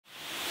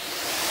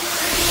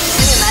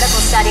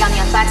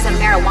effects of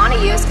marijuana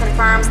use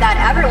confirms that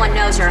everyone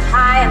knows you're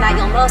high and that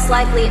you'll most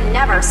likely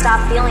never stop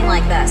feeling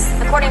like this.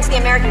 According to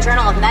the American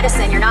Journal of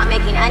Medicine, you're not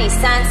making any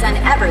sense and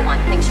everyone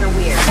thinks you're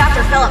weird.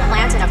 Dr. Philip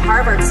Blanton of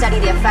Harvard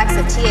studied the effects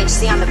of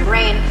THC on the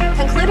brain,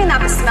 concluding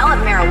that the smell of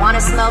marijuana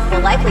smoke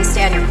will likely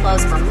stay on your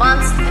clothes for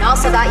months, and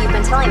also that you've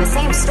been telling the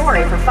same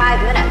story for 5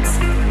 minutes.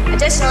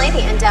 Additionally,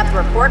 the in-depth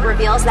report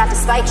reveals that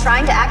despite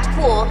trying to act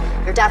cool,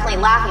 you're definitely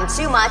laughing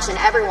too much and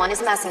everyone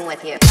is messing with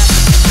you.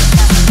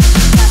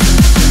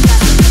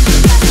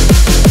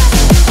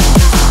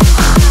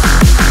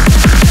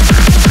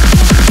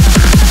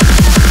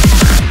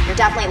 You're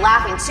definitely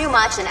laughing too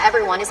much and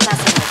everyone is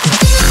messing with you.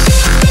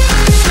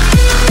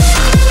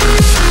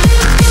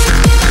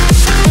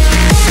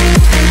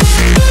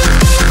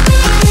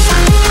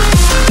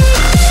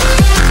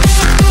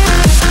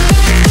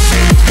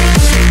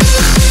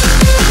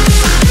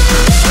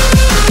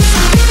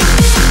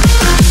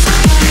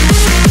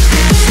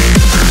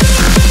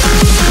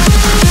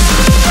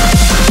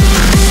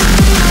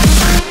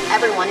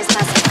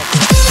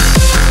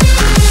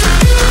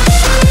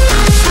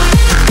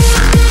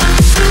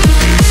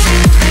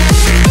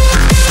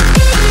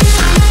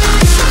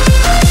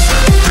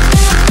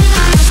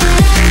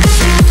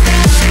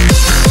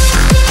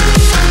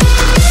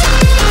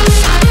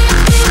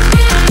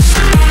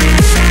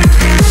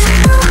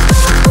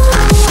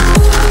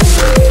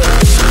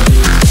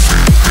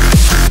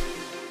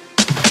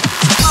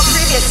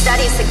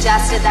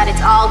 Suggested that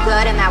it's all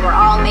good and that we're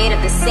all made of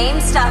the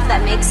same stuff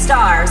that makes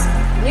stars.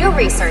 New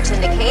research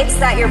indicates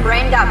that your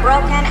brain got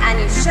broken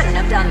and you shouldn't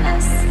have done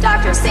this.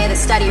 Doctors say the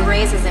study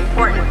raises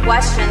important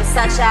questions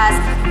such as,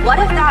 what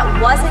if that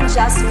wasn't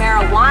just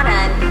marijuana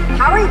and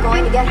how are you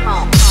going to get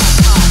home?